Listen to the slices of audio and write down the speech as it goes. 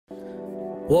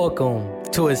Welcome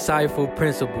to Insightful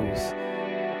Principles.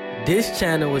 This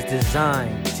channel is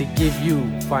designed to give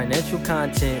you financial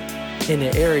content in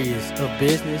the areas of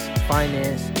business,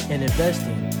 finance, and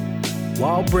investing,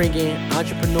 while bringing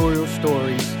entrepreneurial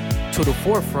stories to the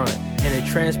forefront in a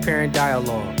transparent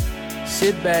dialogue.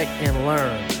 Sit back and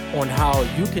learn on how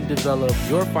you can develop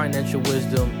your financial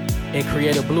wisdom and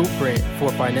create a blueprint for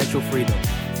financial freedom.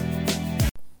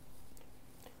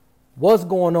 What's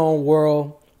going on,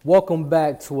 world? Welcome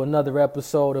back to another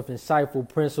episode of Insightful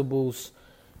Principles.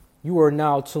 You are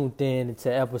now tuned in to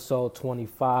episode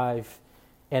 25,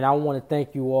 and I want to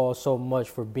thank you all so much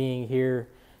for being here.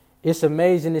 It's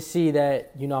amazing to see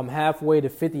that, I'm halfway to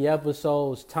 50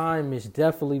 episodes. Time is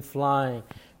definitely flying,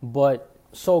 but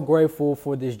so grateful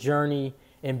for this journey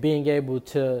and being able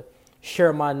to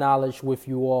share my knowledge with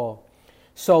you all.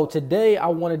 So today I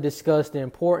want to discuss the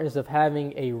importance of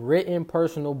having a written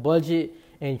personal budget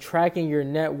and tracking your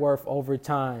net worth over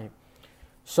time.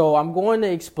 So I'm going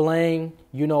to explain,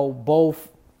 both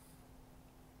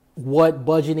what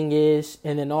budgeting is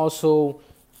and then also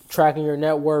tracking your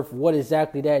net worth, what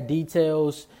exactly that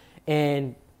details.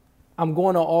 And I'm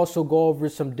going to also go over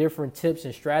some different tips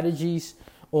and strategies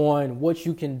on what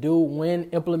you can do when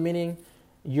implementing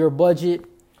your budget.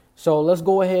 So let's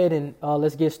go ahead and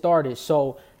let's get started.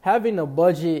 So having a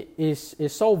budget is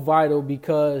so vital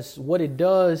because what it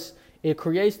does, it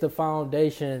creates the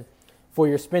foundation for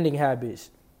your spending habits.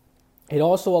 It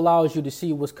also allows you to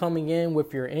see what's coming in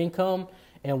with your income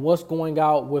and what's going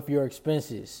out with your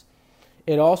expenses.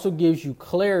 It also gives you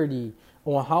clarity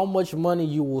on how much money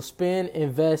you will spend,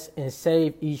 invest, and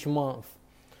save each month.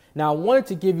 Now, I wanted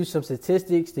to give you some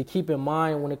statistics to keep in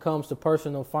mind when it comes to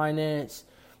personal finance.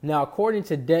 Now, according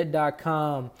to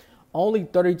debt.com, only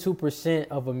 32%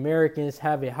 of Americans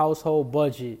have a household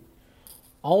budget.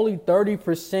 Only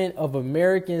 30% of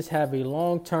Americans have a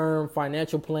long-term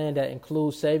financial plan that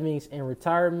includes savings and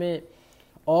retirement.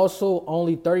 Also,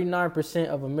 only 39%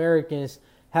 of Americans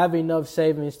have enough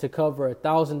savings to cover a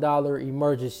 $1,000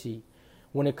 emergency.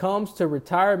 When it comes to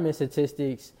retirement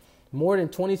statistics, more than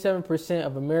 27%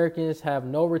 of Americans have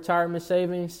no retirement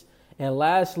savings. And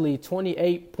lastly,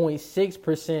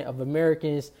 28.6% of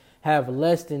Americans have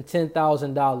less than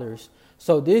 $10,000.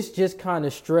 So this just kind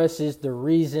of stresses the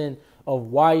reason of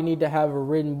why you need to have a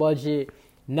written budget.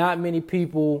 Not many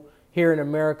people here in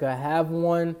America have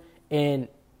one, and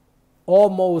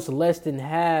almost less than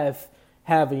half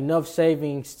have enough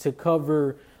savings to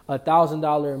cover a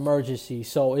 $1,000 emergency.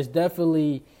 So it's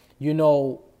definitely,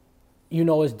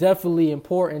 it's definitely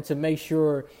important to make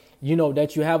sure,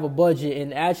 that you have a budget.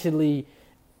 And actually,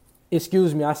 I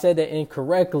said that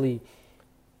incorrectly.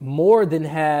 More than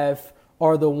half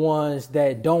are the ones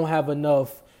that don't have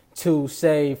enough to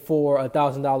save for a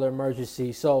 $1,000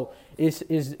 emergency. So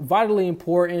it's vitally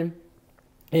important.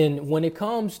 And when it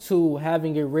comes to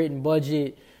having a written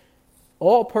budget,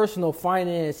 all personal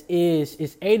finance is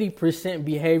 80%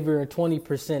 behavior and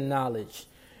 20% knowledge.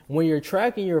 When you're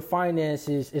tracking your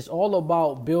finances, it's all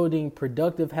about building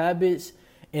productive habits,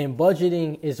 and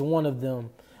budgeting is one of them.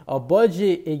 A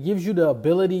budget, it gives you the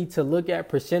ability to look at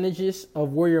percentages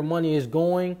of where your money is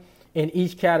going in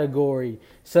each category,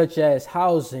 such as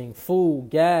housing, food,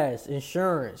 gas,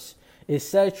 insurance,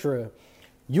 etc.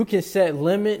 You can set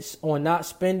limits on not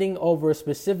spending over a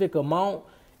specific amount,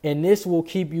 and this will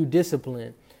keep you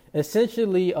disciplined.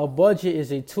 Essentially, a budget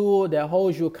is a tool that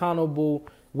holds you accountable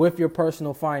with your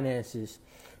personal finances.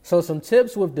 So some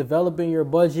tips with developing your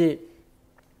budget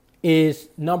is,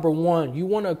 number one, you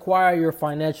want to acquire your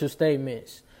financial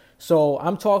statements. So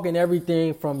I'm talking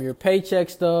everything from your paycheck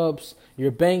stubs,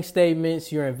 your bank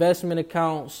statements, your investment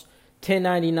accounts,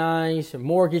 1099s,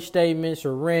 mortgage statements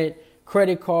or rent,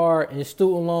 credit card, and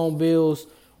student loan bills.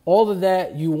 All of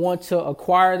that, you want to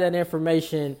acquire that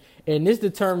information, and this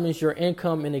determines your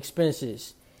income and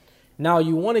expenses. Now,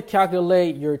 you want to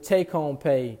calculate your take-home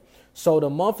pay. So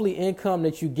the monthly income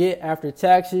that you get after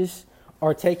taxes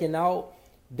are taken out,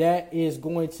 that is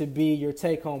going to be your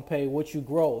take-home pay, what you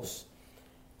gross.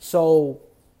 So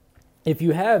if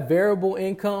you have variable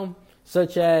income,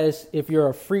 such as if you're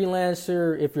a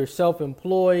freelancer, if you're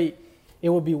self-employed, it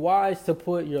would be wise to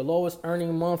put your lowest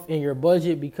earning month in your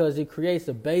budget because it creates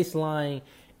a baseline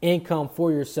income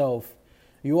for yourself.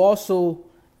 You also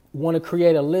want to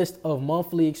create a list of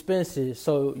monthly expenses.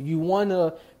 So you want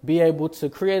to be able to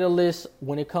create a list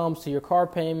when it comes to your car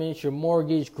payments, your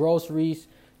mortgage, groceries,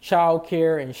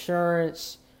 childcare,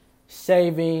 insurance,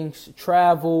 savings,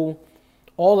 travel.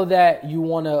 All of that you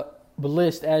want to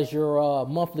list as your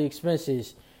monthly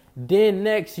expenses. Then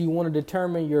next, you want to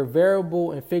determine your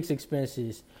variable and fixed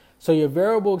expenses. So your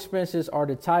variable expenses are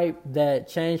the type that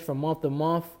change from month to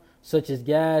month, such as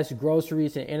gas,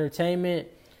 groceries, and entertainment.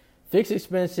 Fixed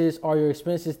expenses are your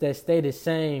expenses that stay the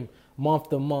same month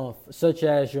to month, such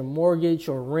as your mortgage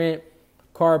or rent,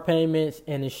 car payments,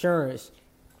 and insurance.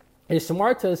 It's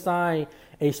smart to assign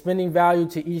a spending value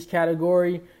to each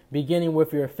category, beginning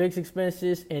with your fixed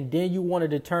expenses, and then you want to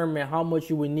determine how much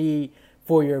you would need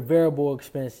for your variable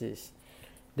expenses.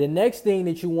 The next thing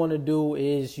that you want to do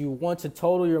is you want to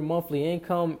total your monthly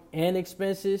income and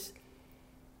expenses.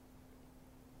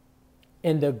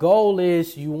 And the goal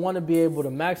is you want to be able to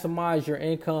maximize your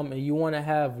income and you want to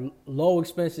have low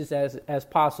expenses as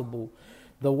possible.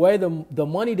 The way the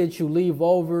money that you leave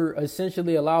over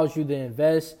essentially allows you to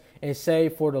invest and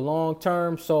save for the long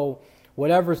term. So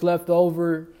whatever's left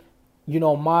over,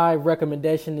 my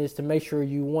recommendation is to make sure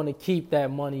you want to keep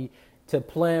that money to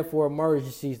plan for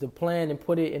emergencies, to plan and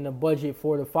put it in the budget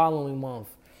for the following month.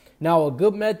 Now, a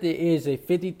good method is a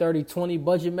 50-30-20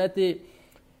 budget method.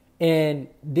 And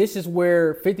this is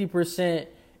where 50%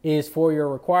 is for your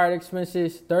required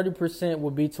expenses, 30%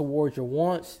 will be towards your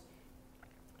wants.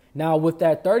 Now, with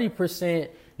that 30%,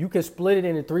 you can split it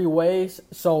into three ways.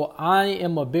 So I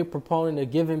am a big proponent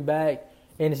of giving back,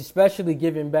 and especially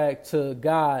giving back to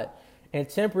God. And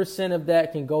 10% of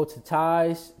that can go to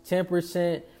tithes,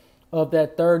 10% of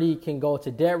that 30 can go to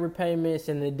debt repayments,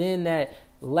 and then that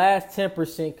last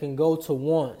 10% can go to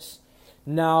wants.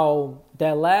 Now,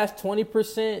 that last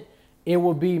 20%, it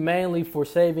will be mainly for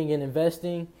saving and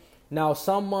investing. Now,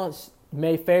 some months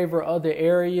may favor other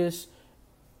areas.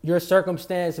 Your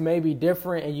circumstance may be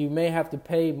different, and you may have to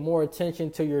pay more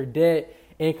attention to your debt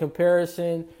in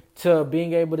comparison to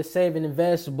being able to save and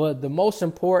invest. But the most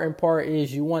important part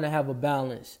is you want to have a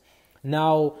balance.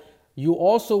 Now, you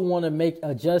also want to make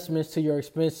adjustments to your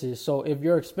expenses. So if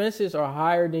your expenses are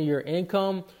higher than your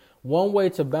income, one way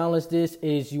to balance this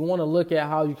is you want to look at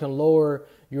how you can lower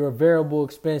your variable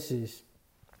expenses.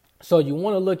 So you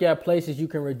want to look at places you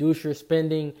can reduce your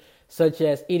spending, such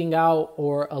as eating out,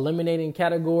 or eliminating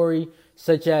category,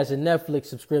 such as a Netflix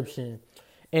subscription.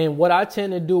 And what I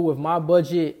tend to do with my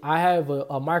budget, I have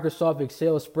a Microsoft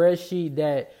Excel spreadsheet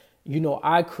that,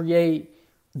 I create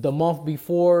the month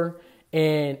before,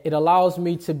 and it allows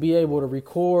me to be able to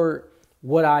record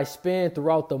what I spend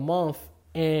throughout the month.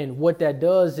 And what that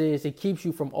does is it keeps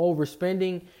you from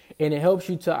overspending, and it helps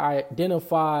you to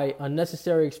identify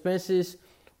unnecessary expenses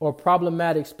or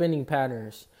problematic spending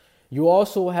patterns. You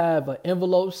also have an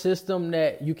envelope system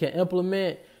that you can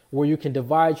implement where you can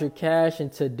divide your cash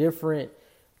into different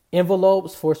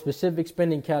envelopes for specific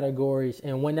spending categories.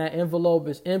 And when that envelope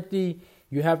is empty,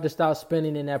 you have to stop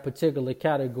spending in that particular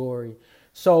category.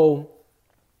 So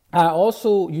I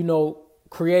also,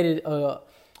 created a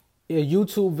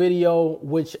YouTube video,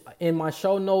 which in my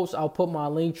show notes, I'll put my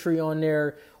link tree on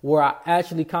there, where I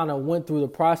actually kind of went through the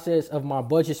process of my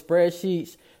budget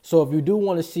spreadsheets. So if you do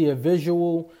want to see a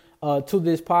visual to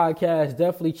this podcast,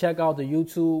 definitely check out my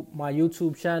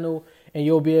YouTube channel, and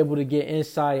you'll be able to get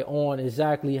insight on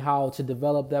exactly how to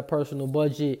develop that personal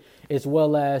budget, as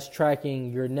well as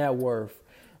tracking your net worth.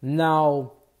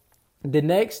 Now, the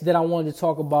next that I wanted to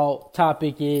talk about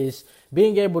topic is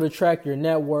being able to track your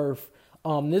net worth.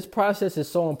 This process is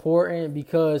so important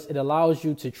because it allows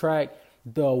you to track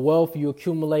the wealth you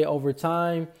accumulate over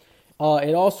time.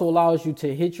 It also allows you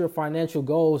to hit your financial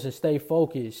goals and stay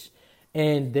focused.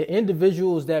 And the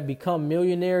individuals that become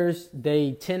millionaires,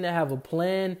 they tend to have a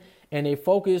plan, and they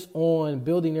focus on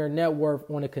building their net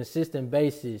worth on a consistent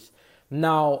basis.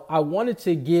 Now, I wanted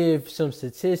to give some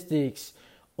statistics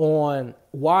on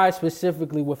why,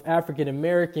 specifically with African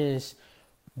Americans,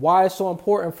 why it's so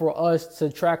important for us to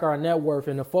track our net worth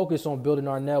and to focus on building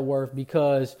our net worth,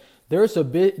 because there's a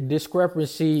big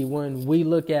discrepancy when we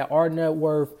look at our net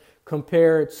worth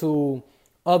compared to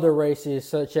other races,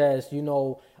 such as,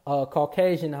 a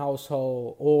Caucasian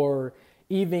household or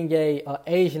even a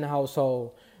Asian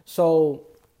household. So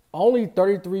only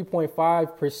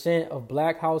 33.5% of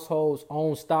black households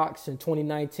own stocks in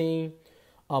 2019.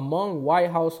 Among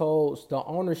white households, the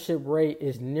ownership rate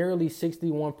is nearly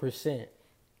 61%.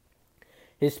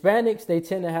 Hispanics, they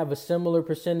tend to have a similar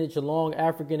percentage along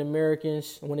African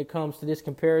Americans when it comes to this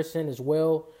comparison as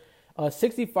well.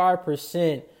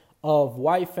 65% of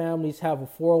white families have a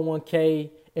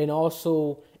 401k and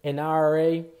also an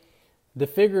IRA. The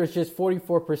figure is just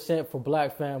 44% for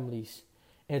black families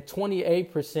and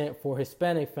 28% for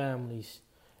Hispanic families.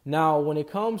 Now, when it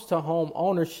comes to home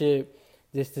ownership,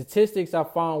 the statistics I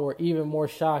found were even more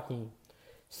shocking.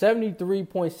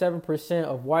 73.7%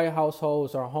 of white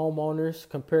households are homeowners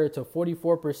compared to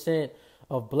 44%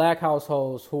 of black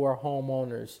households who are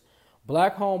homeowners.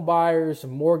 Black home buyers'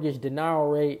 mortgage denial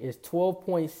rate is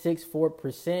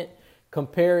 12.64%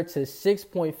 compared to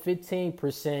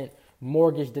 6.15%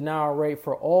 mortgage denial rate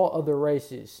for all other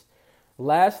races.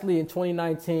 Lastly, in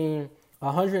 2019,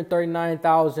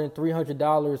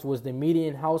 $139,300 was the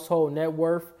median household net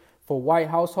worth for white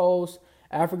households.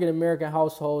 African American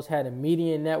households had a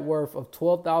median net worth of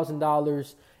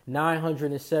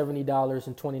 $12,970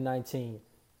 in 2019.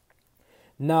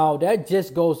 Now, that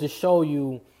just goes to show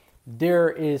you there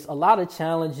is a lot of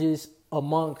challenges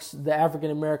amongst the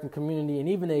African American community and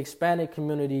even the Hispanic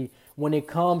community when it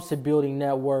comes to building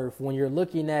net worth. When you're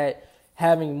looking at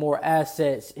having more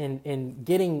assets and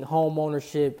getting home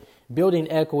ownership,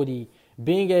 building equity,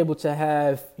 being able to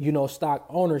have, stock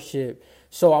ownership.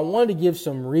 So I wanted to give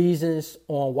some reasons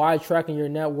on why tracking your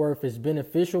net worth is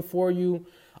beneficial for you.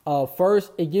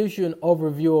 First, it gives you an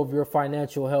overview of your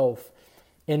financial health.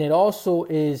 And it also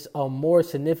is a more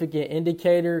significant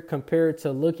indicator compared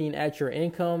to looking at your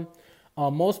income.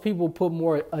 Most people put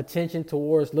more attention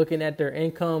towards looking at their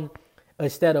income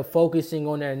instead of focusing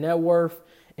on their net worth.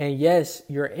 And yes,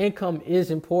 your income is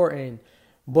important,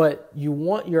 but you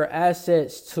want your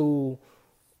assets to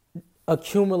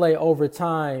accumulate over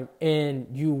time, and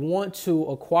you want to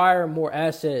acquire more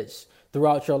assets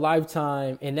throughout your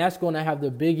lifetime. And that's going to have the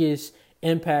biggest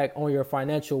impact on your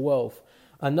financial wealth.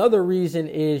 Another reason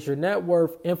is your net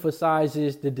worth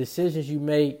emphasizes the decisions you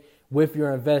make with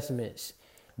your investments.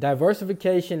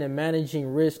 Diversification and managing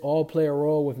risk all play a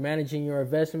role with managing your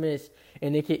investments,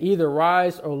 and it can either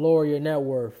rise or lower your net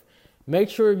worth. Make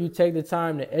sure you take the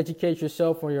time to educate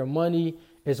yourself on your money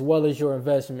as well as your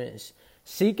investments.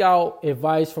 Seek out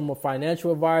advice from a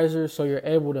financial advisor so you're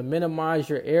able to minimize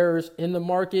your errors in the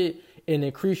market and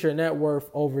increase your net worth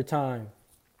over time.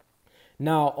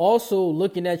 Now, also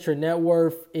looking at your net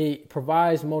worth, it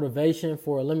provides motivation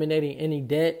for eliminating any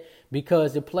debt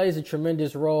because it plays a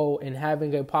tremendous role in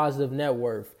having a positive net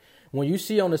worth. When you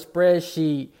see on a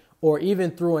spreadsheet or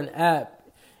even through an app,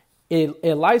 it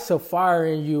lights a fire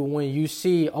in you when you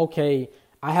see, okay,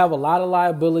 I have a lot of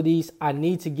liabilities. I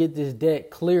need to get this debt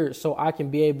cleared so I can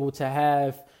be able to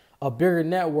have a bigger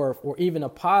net worth or even a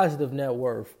positive net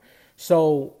worth.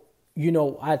 So,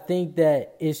 I think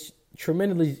that it's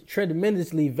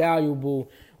tremendously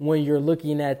valuable when you're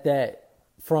looking at that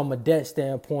from a debt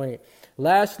standpoint.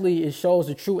 Lastly, it shows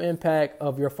the true impact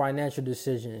of your financial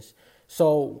decisions.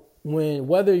 So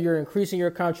whether you're increasing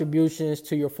your contributions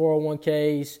to your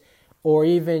 401ks or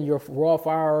even your Roth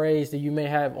IRAs that you may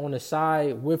have on the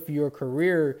side with your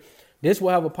career, this will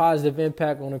have a positive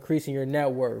impact on increasing your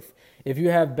net worth. If you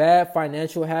have bad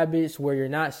financial habits where you're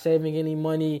not saving any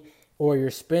money or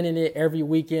you're spending it every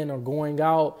weekend or going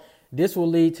out, this will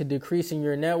lead to decreasing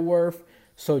your net worth.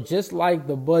 So just like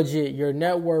the budget, your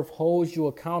net worth holds you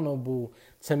accountable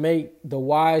to make the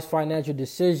wise financial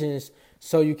decisions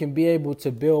so you can be able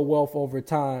to build wealth over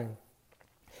time.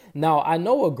 Now, I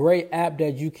know a great app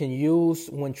that you can use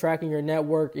when tracking your net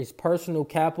worth is Personal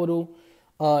Capital.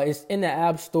 It's in the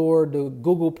App Store, the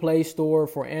Google Play Store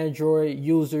for Android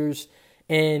users,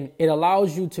 and it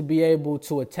allows you to be able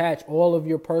to attach all of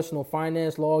your personal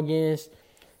finance logins,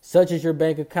 such as your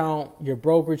bank account, your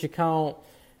brokerage account,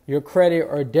 your credit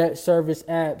or debt service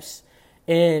apps.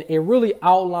 And it really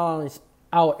outlines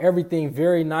out everything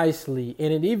very nicely.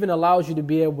 And it even allows you to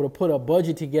be able to put a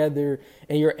budget together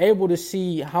and you're able to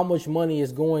see how much money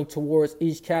is going towards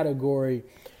each category.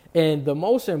 And the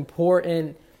most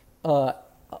important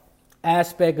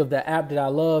aspect of the app that I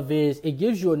love is it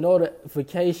gives you a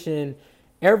notification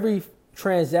every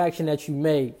transaction that you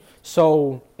make.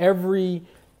 So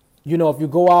if you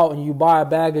go out and you buy a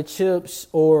bag of chips,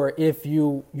 or if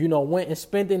you went and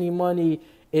spent any money,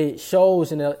 it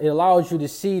shows and it allows you to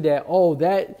see that,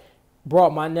 that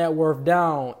brought my net worth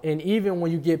down. And even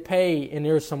when you get paid and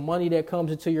there's some money that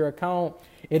comes into your account,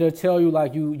 it'll tell you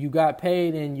like you got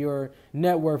paid and your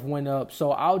net worth went up.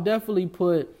 So I'll definitely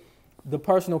put the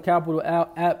Personal Capital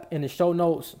app in the show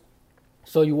notes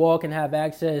so you all can have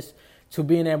access to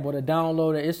being able to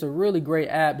download it. It's a really great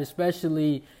app,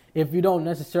 especially if you don't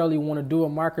necessarily want to do a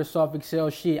Microsoft Excel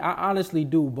sheet. I honestly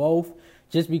do both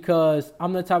just because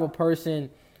I'm the type of person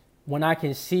when I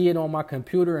can see it on my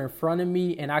computer in front of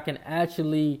me and I can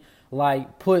actually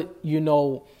put,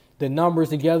 the numbers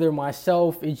together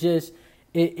myself.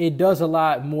 It does a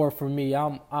lot more for me.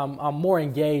 I'm more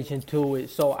engaged into it.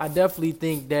 So I definitely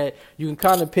think that you can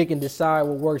kind of pick and decide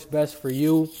what works best for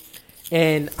you.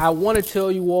 And I want to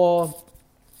tell you all,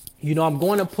 I'm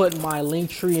going to put my link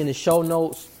tree in the show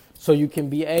notes so you can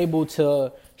be able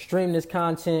to stream this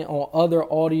content on other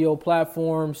audio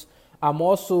platforms. I'm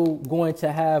also going to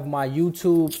have my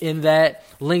YouTube in that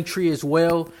link tree as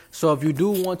well. So if you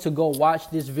do want to go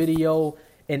watch this video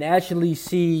and actually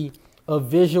see a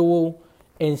visual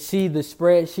and see the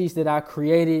spreadsheets that I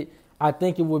created, I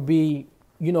think it would be,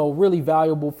 really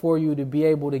valuable for you to be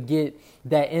able to get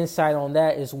that insight on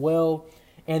that as well.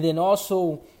 And then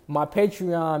also my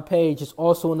Patreon page is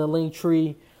also in the link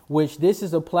tree, which this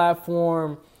is a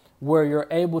platform where you're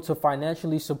able to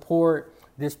financially support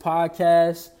this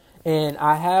podcast. And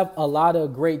I have a lot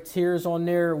of great tiers on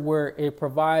there where it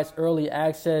provides early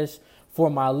access for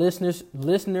my listeners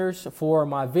for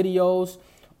my videos.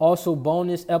 Also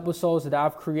bonus episodes that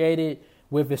I've created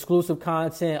with exclusive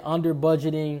content, under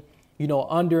budgeting,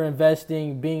 under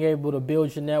investing, being able to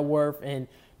build your net worth, and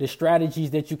the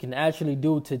strategies that you can actually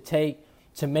do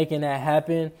to making that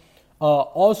happen.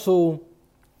 Also,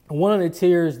 one of the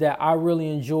tiers that I really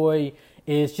enjoy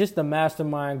is just the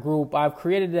mastermind group. I've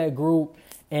created that group,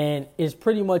 and it's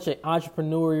pretty much an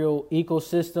entrepreneurial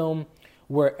ecosystem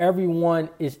where everyone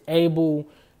is able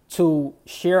to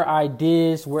share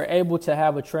ideas. We're able to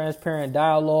have a transparent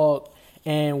dialogue,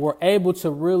 and we're able to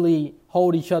really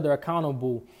hold each other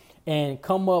accountable and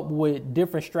come up with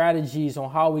different strategies on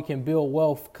how we can build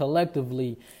wealth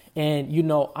collectively. And,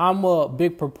 I'm a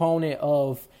big proponent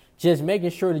of just making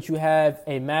sure that you have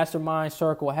a mastermind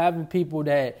circle, having people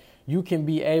that you can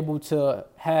be able to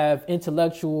have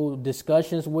intellectual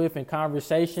discussions with and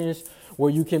conversations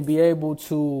where you can be able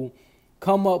to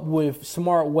come up with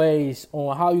smart ways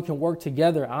on how you can work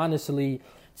together, honestly,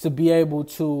 to be able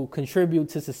to contribute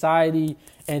to society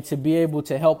and to be able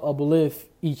to help uplift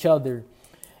each other.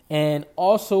 And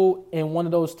also in one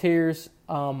of those tiers,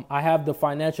 I have the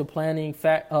financial planning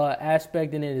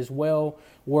aspect in it as well,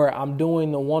 where I'm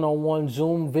doing the one-on-one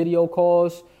Zoom video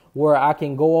calls where I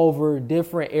can go over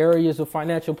different areas of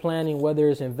financial planning, whether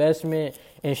it's investment,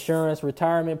 insurance,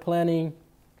 retirement planning,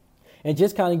 and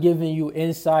just kind of giving you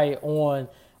insight on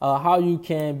how you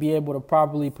can be able to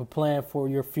properly plan for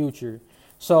your future.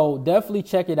 So definitely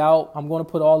check it out. I'm going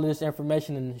to put all of this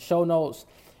information in the show notes.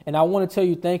 And I want to tell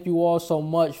you thank you all so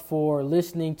much for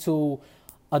listening to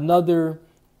another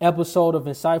episode of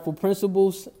Insightful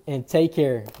Principles, and take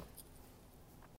care.